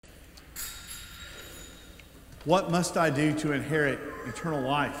What must I do to inherit eternal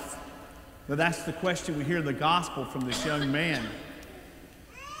life? But that's the question we hear in the gospel from this young man.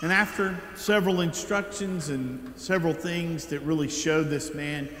 And after several instructions and several things that really showed this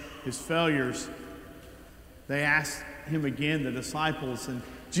man his failures, they asked him again, the disciples, and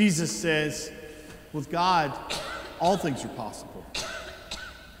Jesus says, with God, all things are possible.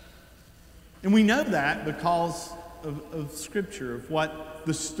 And we know that because of Scripture, of what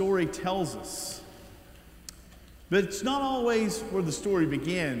the story tells us. But it's not always where the story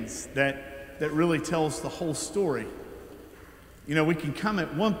begins that really tells the whole story. You know, we can come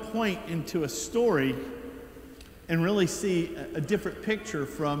at one point into a story and really see a different picture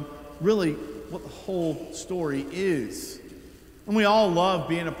from really what the whole story is. And we all love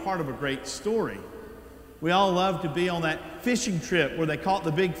being a part of a great story. We all love to be on that fishing trip where they caught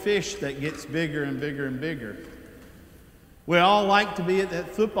the big fish that gets bigger and bigger and bigger. We all like to be at that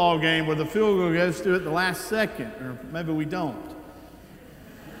football game where the field goal goes through at the last second, or maybe we don't.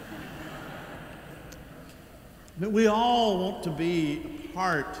 But we all want to be a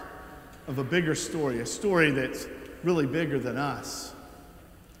part of a bigger story, a story that's really bigger than us.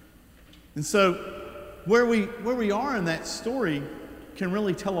 And so where we are in that story can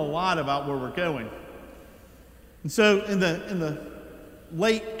really tell a lot about where we're going. And so in the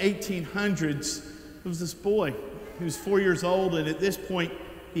late 1800s, there was this boy. He was 4 years old, and at this point,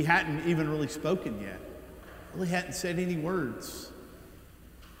 he hadn't even really spoken yet. Really hadn't said any words.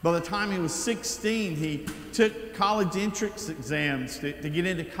 By the time he was 16, he took college entrance exams to get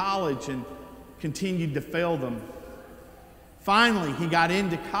into college and continued to fail them. Finally, he got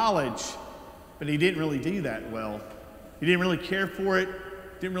into college, but he didn't really do that well. He didn't really care for it,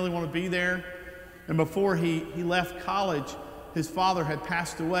 didn't really want to be there. And before he left college, his father had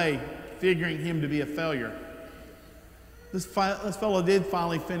passed away, figuring him to be a failure. This fellow did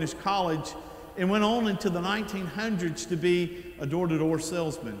finally finish college and went on into the 1900s to be a door-to-door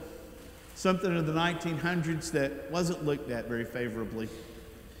salesman. Something in the 1900s that wasn't looked at very favorably.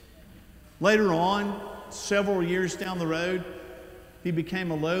 Later on, several years down the road, he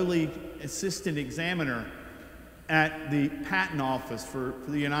became a lowly assistant examiner at the patent office for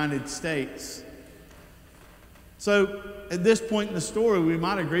the United States. So at this point in the story, we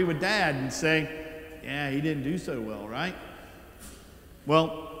might agree with Dad and say, yeah, he didn't do so well, right?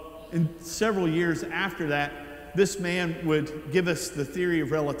 Well, in several years after that, this man would give us the theory of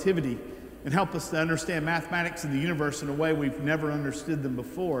relativity and help us to understand mathematics and the universe in a way we've never understood them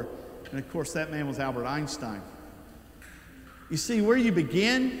before. And of course, that man was Albert Einstein. You see, where you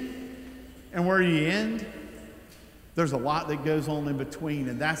begin and where you end, there's a lot that goes on in between,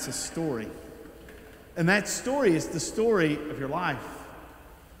 and that's a story. And that story is the story of your life.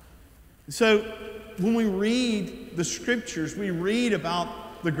 So when we read the Scriptures, we read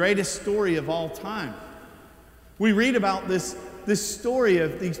about the greatest story of all time. We read about this story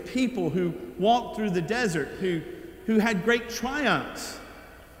of these people who walked through the desert, who had great triumphs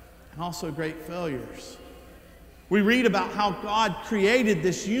and also great failures. We read about how God created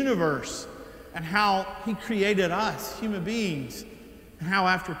this universe and how He created us, human beings, and how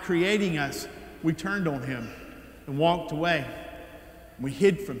after creating us, we turned on Him and walked away. We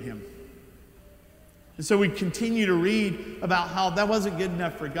hid from Him. And so we continue to read about how that wasn't good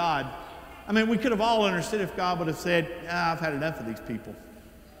enough for God. I mean, we could have all understood if God would have said, I've had enough of these people.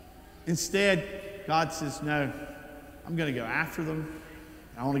 Instead, God says, no, I'm going to go after them.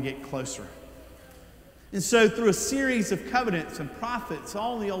 I want to get closer. And so through a series of covenants and prophets,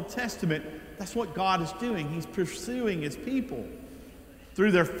 all in the Old Testament, that's what God is doing. He's pursuing His people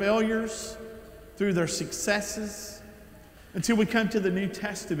through their failures, through their successes, until we come to the New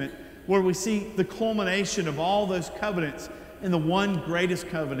Testament, where we see the culmination of all those covenants in the one greatest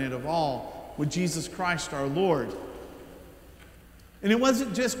covenant of all, with Jesus Christ our Lord. And it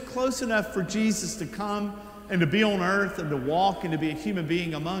wasn't just close enough for Jesus to come and to be on earth and to walk and to be a human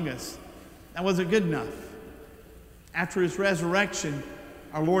being among us. That wasn't good enough. After His resurrection,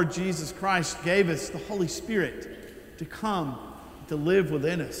 our Lord Jesus Christ gave us the Holy Spirit to come, to live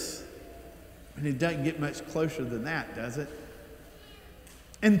within us. And it doesn't get much closer than that, does it?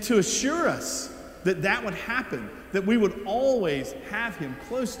 And to assure us that that would happen, that we would always have Him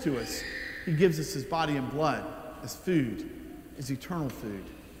close to us, He gives us His body and blood as food, as eternal food,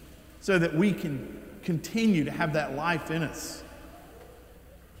 so that we can continue to have that life in us.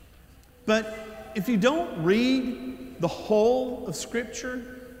 But if you don't read the whole of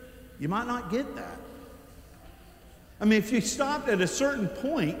Scripture, you might not get that. I mean, if you stopped at a certain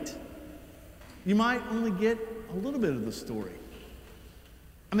point, you might only get a little bit of the story.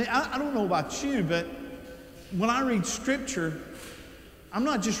 I mean, I don't know about you, but when I read Scripture, I'm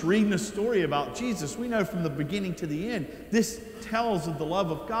not just reading a story about Jesus. We know from the beginning to the end, this tells of the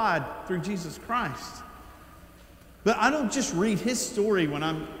love of God through Jesus Christ. But I don't just read his story when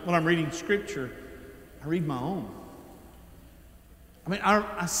I'm reading Scripture. I read my own. I mean,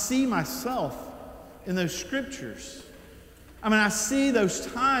 I see myself in those Scriptures. I mean, I see those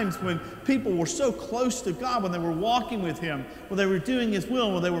times when people were so close to God, when they were walking with him, when they were doing his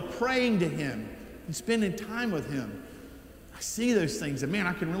will, when they were praying to him and spending time with him. I see those things, and man,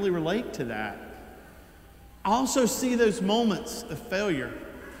 I can really relate to that. I also see those moments of failure,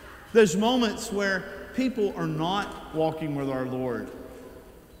 those moments where people are not walking with our Lord,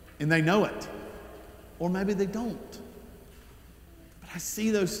 and they know it, or maybe they don't. But I see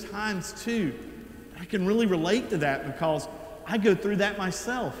those times too. I can really relate to that because I go through that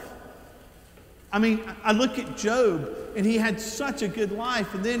myself. I mean, I look at Job, and he had such a good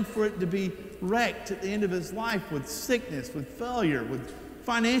life, and then for it to be wrecked at the end of his life with sickness, with failure, with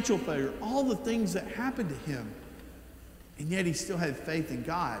financial failure, all the things that happened to him, and yet he still had faith in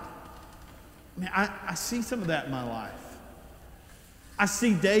God. I mean, I see some of that in my life. I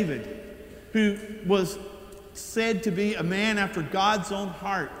see David, who was said to be a man after God's own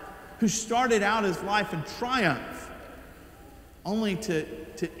heart, who started out his life in triumph, only to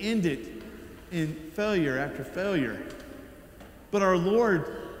end it in failure after failure. But our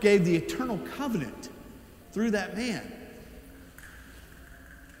Lord gave the eternal covenant through that man.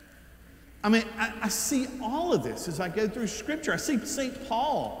 I mean, I see all of this as I go through Scripture. I see St.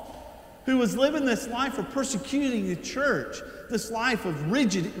 Paul, who was living this life of persecuting the church, this life of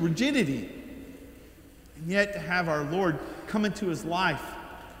rigidity, and yet to have our Lord come into his life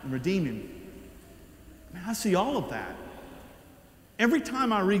and redeem him. I mean, I see all of that. Every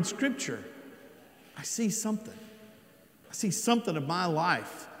time I read Scripture, I see something. I see something of my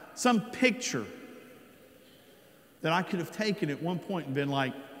life, some picture that I could have taken at one point and been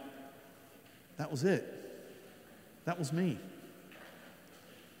like, that was it. That was me.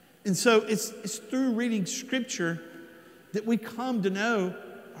 And so it's through reading Scripture that we come to know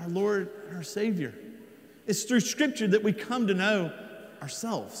our Lord and our Savior. It's through Scripture that we come to know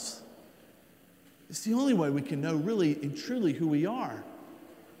ourselves. It's the only way we can know really and truly who we are.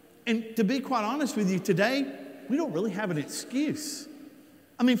 And to be quite honest with you, today, we don't really have an excuse.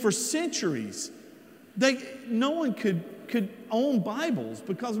 I mean, for centuries, no one could own Bibles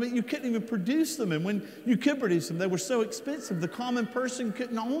because you couldn't even produce them. And when you could produce them, they were so expensive, the common person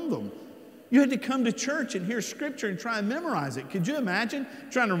couldn't own them. You had to come to church and hear Scripture and try and memorize it. Could you imagine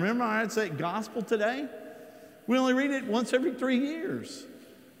trying to memorize that gospel today? We only read it once every 3 years.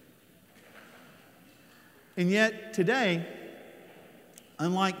 And yet today,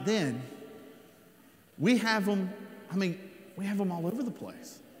 unlike then, we have them, we have them all over the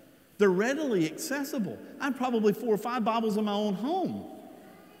place. They're readily accessible. I have probably 4 or 5 Bibles in my own home.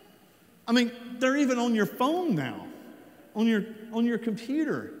 I mean, they're even on your phone now, on your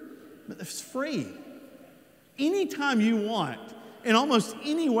computer. It's free. Anytime you want, in almost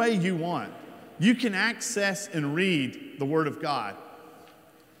any way you want, you can access and read the Word of God.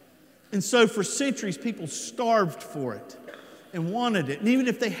 And so for centuries, people starved for it and wanted it. And even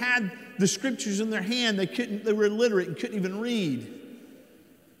if they had the Scriptures in their hand, they were illiterate and couldn't even read.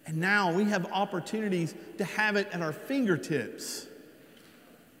 And now we have opportunities to have it at our fingertips.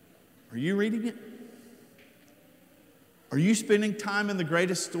 Are you reading it? Are you spending time in the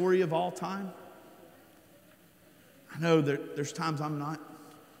greatest story of all time? I know there's times I'm not,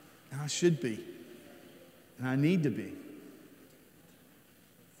 and I should be, and I need to be.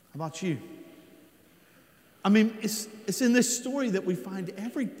 How about you? I mean, it's in this story that we find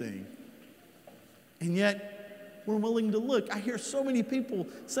everything. And yet, we're willing to look. I hear so many people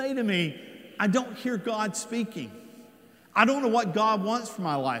say to me, I don't hear God speaking. I don't know what God wants for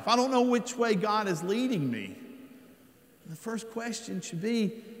my life. I don't know which way God is leading me. The first question should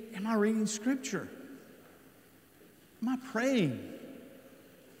be, am I reading Scripture? Am I praying?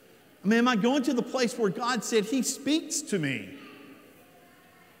 I mean, am I going to the place where God said He speaks to me?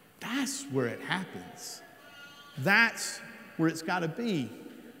 That's where it happens. That's where it's got to be.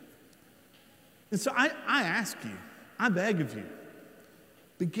 And so I ask you, I beg of you,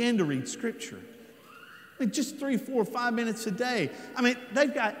 begin to read Scripture. I mean, just 3, 4, 5 minutes a day. I mean,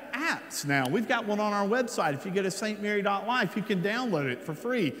 they've got apps now. We've got one on our website. If you go to stmary.life, you can download it for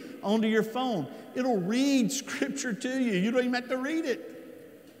free onto your phone. It'll read Scripture to you. You don't even have to read it.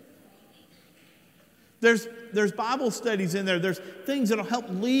 There's Bible studies in there. There's things that'll help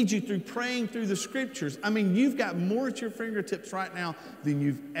lead you through praying through the Scriptures. I mean, you've got more at your fingertips right now than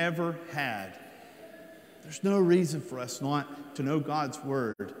you've ever had. There's no reason for us not to know God's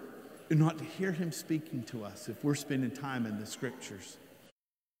Word and not to hear Him speaking to us if we're spending time in the Scriptures.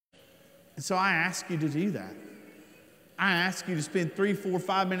 And so I ask you to do that. I ask you to spend 3, 4,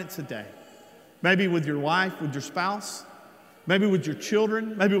 5 minutes a day. Maybe with your wife, with your spouse, maybe with your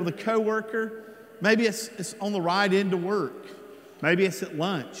children, maybe with a coworker, maybe it's on the ride into work, maybe it's at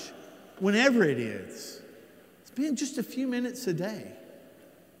lunch. Whenever it is, spend just a few minutes a day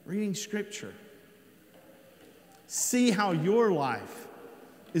reading Scripture. See how your life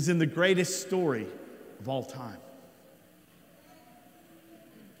is in the greatest story of all time.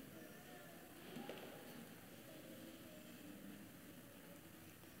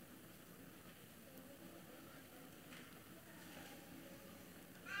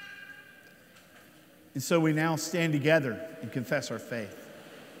 And so we now stand together and confess our faith.